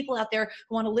millions of people out there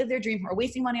who want to live their dream, who are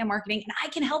wasting money on marketing, and I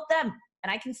can help them.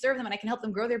 And I can serve them, and I can help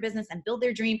them grow their business and build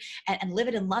their dream and live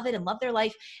it and love their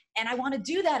life. And I want to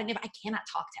do that. And if I cannot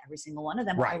talk to every single one of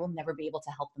them, I will never be able to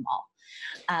help them all.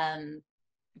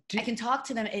 I can talk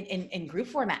to them in group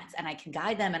formats, and I can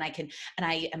guide them, and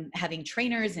I am having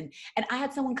trainers, and I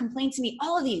had someone complain to me,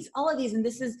 all of these, and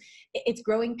it's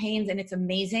growing pains, and it's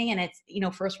amazing. And it's,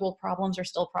 first world problems are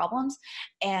still problems.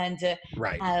 And,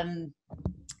 and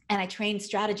I trained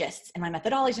strategists in my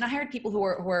methodology, and I hired people who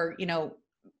are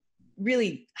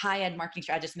really high-end marketing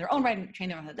strategists in their own right, and train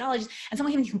their methodologies. And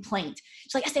someone even complained.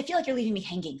 She's like, I feel like you're leaving me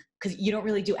hanging because you don't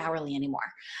really do hourly anymore.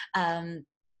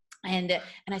 And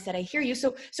I said, I hear you.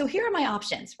 So here are my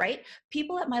options, right?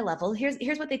 People at my level,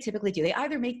 here's what they typically do. They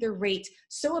either make their rate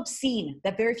so obscene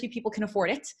that very few people can afford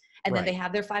it, and then they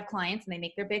have their 5 clients and they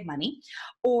make their big money,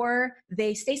 or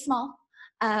they stay small,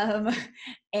 and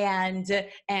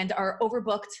are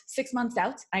overbooked 6 months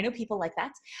out. I know people like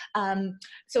that.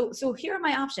 So here are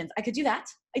my options. I could do that.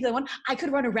 I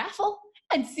could run a raffle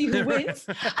and see who wins.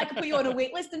 I could put you on a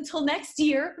wait list until next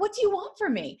year. What do you want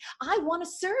from me? I want to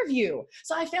serve you.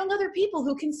 So I found other people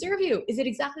who can serve you. Is it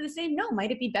exactly the same? No.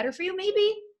 Might it be better for you?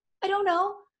 Maybe. I don't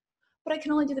know. But I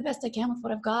can only do the best I can with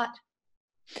what I've got.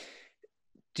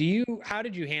 How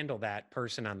did you handle that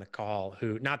person on the call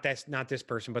who, not this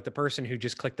person, but the person who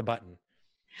just clicked the button?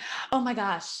 Oh my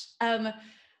gosh.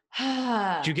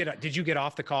 Did you get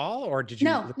off the call, or did you?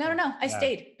 No. I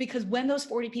stayed, because when those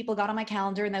 40 people got on my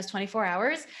calendar in those 24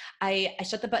 hours, I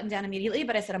shut the button down immediately,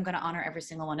 but I said, I'm going to honor every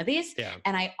single one of these. Yeah.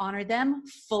 And I honored them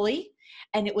fully.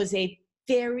 And it was a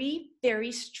very,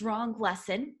 very strong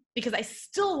lesson, because I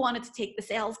still wanted to take the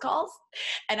sales calls.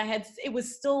 And it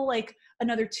was still like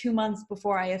another 2 months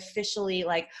before I officially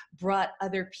brought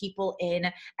other people in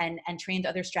and trained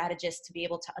other strategists to be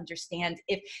able to understand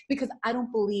because I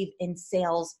don't believe in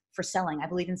sales for selling. I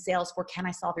believe in sales for, can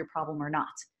I solve your problem or not?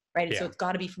 Right. And so it's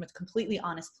got to be from a completely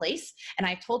honest place. And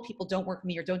I've told people, don't work with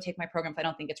me or don't take my program if I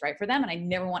don't think it's right for them. And I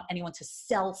never want anyone to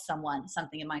sell someone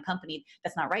something in my company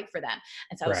that's not right for them.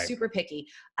 And so I was super picky.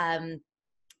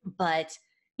 But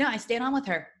no, I stayed on with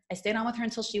her.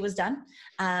 Until she was done.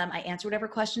 I answered whatever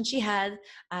questions she had.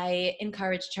 I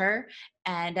encouraged her,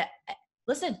 and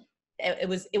listen, it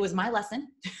was my lesson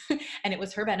and it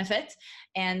was her benefit.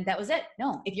 And that was it.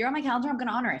 No, if you're on my calendar, I'm going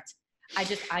to honor it.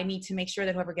 I need to make sure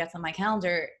that whoever gets on my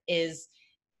calendar is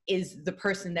the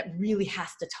person that really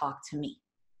has to talk to me.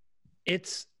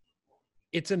 It's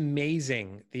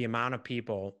amazing the amount of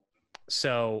people.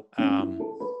 So,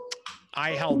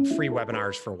 I held free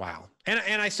webinars for a while, and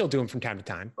I still do them from time to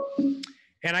time.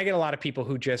 And I get a lot of people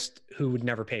who would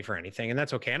never pay for anything, and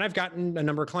that's okay. And I've gotten a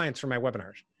number of clients for my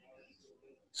webinars.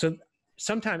 So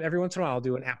sometime, every once in a while, I'll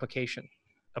do an application,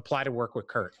 apply to work with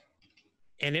Curt.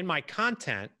 And in my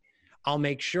content, I'll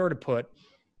make sure to put,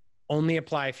 only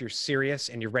apply if you're serious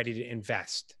and you're ready to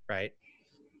invest, right?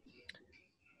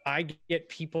 I get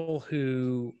people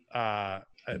who,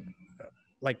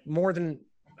 more than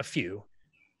a few,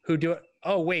 who do it.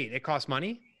 Oh, wait, it costs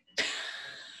money?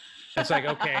 It's like,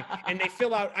 okay. And they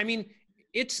fill out,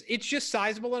 it's just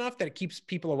sizable enough that it keeps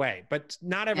people away, but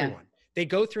not everyone. Yeah. They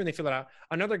go through and they fill it out.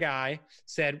 Another guy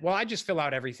said, well, I just fill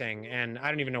out everything and I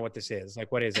don't even know what this is.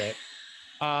 Like, what is it?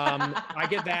 I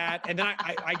get that. And then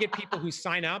I get people who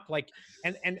sign up,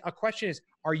 and a question is,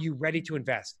 are you ready to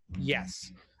invest?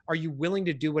 Yes. Are you willing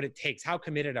to do what it takes? How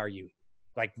committed are you?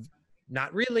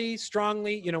 Not really,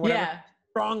 strongly, whatever. Yeah.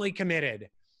 Strongly committed.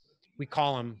 We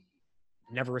call them,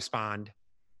 never respond,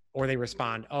 or they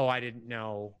respond, oh, I didn't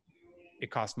know it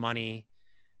cost money.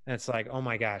 And it's like, oh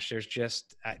my gosh, there's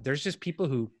just people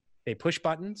who, they push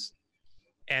buttons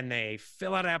and they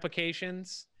fill out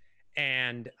applications,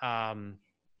 and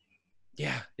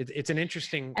it's an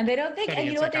interesting. And they don't think, and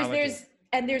you know what,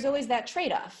 there's always that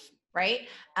trade-off, right?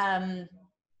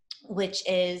 Which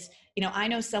is, I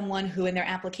know someone who in their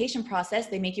application process,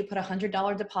 they make you put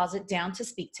 $100 deposit down to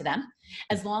speak to them.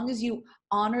 As long as you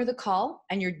honor the call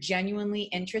and you're genuinely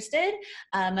interested,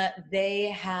 they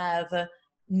have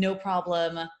no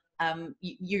problem.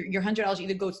 Your $100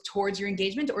 either goes towards your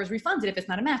engagement or is refunded if it's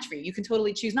not a match for you. You can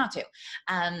totally choose not to.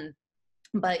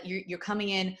 But you're coming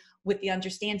in with the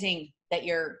understanding that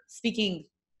you're speaking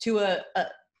to a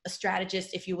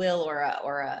strategist, if you will,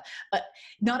 or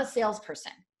not a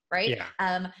salesperson. right? Yeah.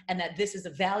 And that this is a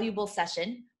valuable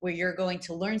session where you're going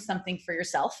to learn something for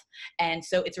yourself. And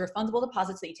so it's a refundable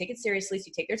deposit, so that you take it seriously, so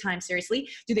you take their time seriously.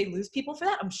 Do they lose people for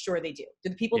that? I'm sure they do. Do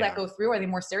the people that go through, are they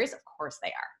more serious? Of course they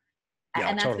are. Yeah,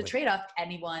 and that's totally. the trade-off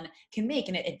anyone can make.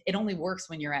 And it only works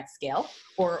when you're at scale,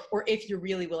 or if you're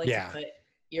really willing to put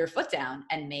your foot down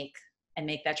and make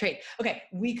that trade. Okay,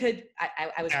 we could,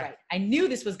 I was right. I knew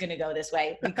this was going to go this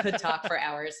way. We could talk for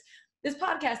hours. This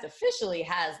podcast officially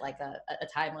has like a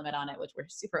time limit on it, which we're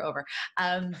super over.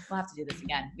 We'll have to do this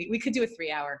again. We could do a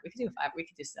 3 hour. We could do a 5. We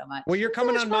could do so much. Well, you're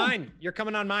coming on mine. You're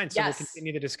coming on mine. So yes. We'll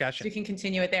continue the discussion. We can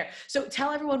continue it there. So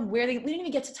tell everyone we didn't even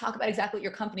get to talk about exactly what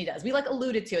your company does. We like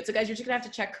alluded to it. So guys, you're just gonna have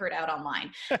to check Curt out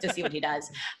online to see what he does.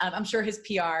 I'm sure his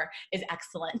PR is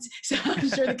excellent. So I'm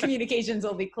sure the communications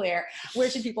will be clear. Where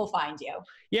should people find you?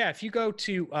 Yeah, if you go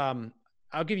to,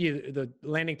 I'll give you the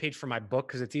landing page for my book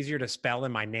because it's easier to spell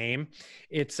than my name.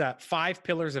 It's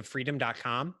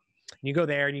 5pillarsoffreedom.com. And you go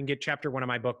there and you can get chapter 1 of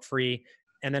my book free,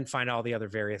 and then find all the other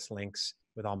various links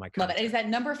with all my content. Love it. Is that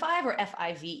number 5 or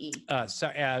FIVE?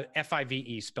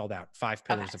 FIVE spelled out.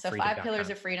 5pillarsoffreedom.com. So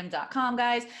 5pillarsoffreedom.com,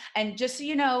 guys. And just so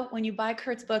you know, when you buy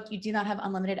Curt's book, you do not have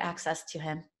unlimited access to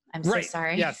him. I'm so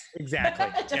sorry. Yes, exactly.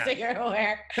 Just so you're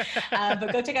aware.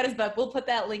 But go check out his book. We'll put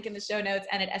that link in the show notes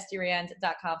and at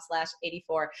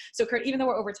sdrand.com/84. So Curt, even though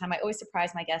we're over time, I always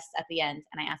surprise my guests at the end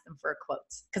and I ask them for a quote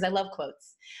because I love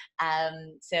quotes.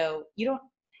 So you don't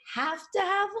have to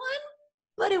have one,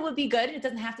 but it would be good. It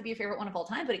doesn't have to be your favorite one of all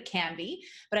time, but it can be.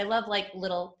 But I love like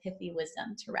little pithy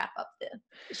wisdom to wrap up the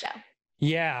show.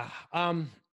 Yeah.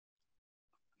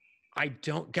 I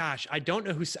don't know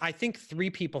I think 3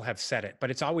 people have said it, but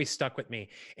it's always stuck with me.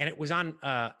 And it was on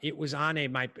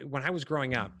when I was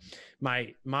growing up,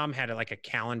 my mom had a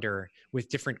calendar with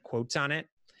different quotes on it.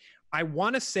 I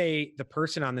want to say the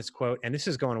person on this quote, and this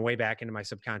is going way back into my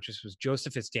subconscious, was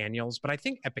Josephus Daniels, but I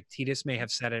think Epictetus may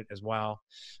have said it as well.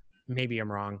 Maybe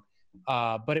I'm wrong.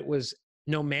 But it was,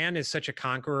 no man is such a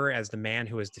conqueror as the man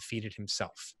who has defeated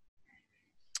himself,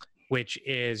 which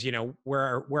is,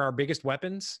 we're our biggest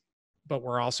weapons, but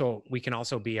we can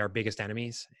also be our biggest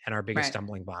enemies and our biggest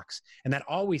stumbling blocks. And that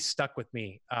always stuck with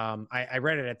me. I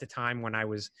read it at the time when I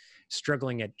was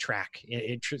struggling at track,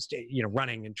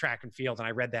 running and track and field. And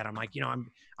I read that. I'm like,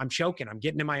 I'm choking. I'm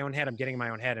getting in my own head.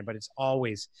 But it's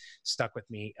always stuck with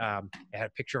me. I had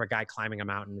a picture of a guy climbing a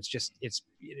mountain. It's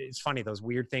funny, those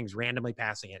weird things randomly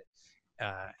passing it.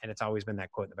 And it's always been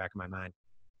that quote in the back of my mind.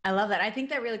 I love that. I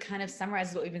think that really kind of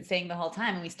summarizes what we've been saying the whole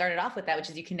time. And we started off with that, which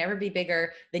is you can never be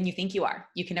bigger than you think you are.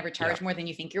 You can never charge more than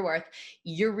you think you're worth.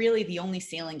 You're really the only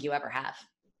ceiling you ever have.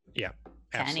 Yeah,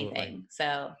 absolutely. To anything.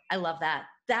 So I love that.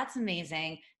 That's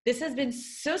amazing. This has been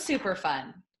so super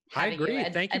fun. I agree.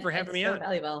 Thank you for having me on. So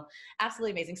valuable.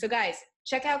 Absolutely amazing. So guys,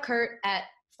 check out Curt at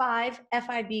 5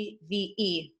 FIVE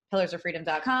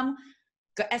pillarsoffreedom.com.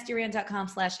 Go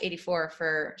sdrand.com/84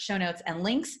 for show notes and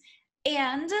links.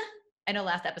 And I know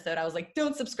last episode I was like,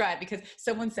 don't subscribe, because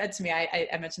someone said to me, I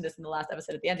mentioned this in the last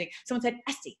episode at the ending. Someone said,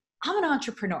 Esty, I'm an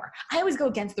entrepreneur. I always go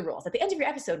against the rules. At the end of your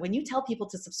episode, when you tell people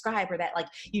to subscribe or that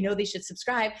they should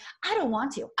subscribe, I don't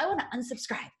want to. I want to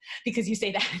unsubscribe because you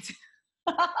say that.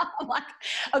 I'm like,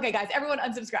 okay, guys, everyone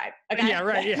unsubscribe. Okay? Yeah,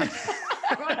 right. Yeah.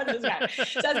 Everyone unsubscribe.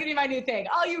 So that's going to be my new thing.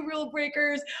 All you rule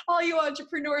breakers, all you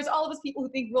entrepreneurs, all of us people who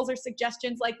think rules are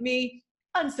suggestions like me,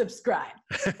 unsubscribe,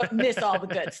 but miss all the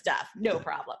good stuff. No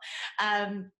problem.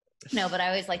 No, but I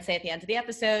always like to say at the end of the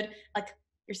episode,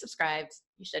 you're subscribed.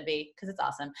 You should be, because it's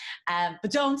awesome.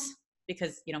 But don't,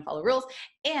 because you don't follow rules.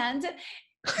 And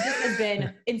this has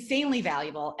been insanely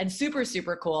valuable and super,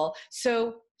 super cool.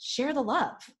 So share the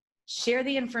love. Share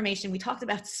the information. We talked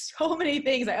about so many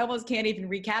things. I almost can't even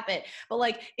recap it,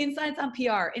 but insights on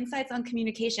PR, insights on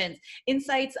communications,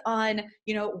 insights on,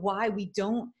 why we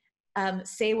don't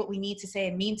say what we need to say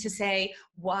and mean to say,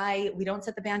 why we don't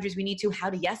set the boundaries we need to, how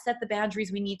to set the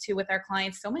boundaries we need to with our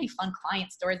clients. So many fun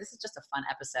client stories. This is just a fun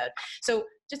episode. So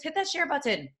just hit that share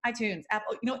button, iTunes,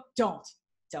 Apple,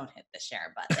 don't hit the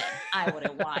share button. I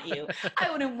wouldn't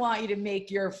want you to make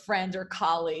your friend or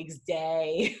colleague's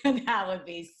day. That would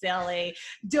be silly.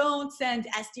 Don't send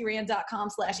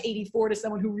sdrand.com/84 to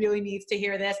someone who really needs to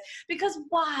hear this, because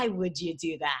why would you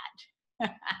do that?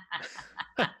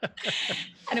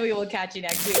 And we will catch you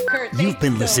next week. Curt, you've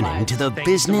been listening to the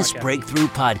Business Breakthrough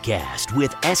Podcast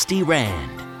with Esty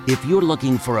Rand. If you're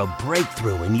looking for a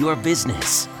breakthrough in your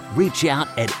business, reach out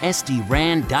at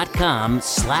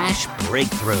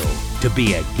sdrand.com/breakthrough to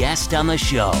be a guest on the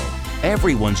show.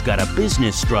 Everyone's got a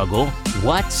business struggle.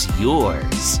 What's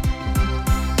yours?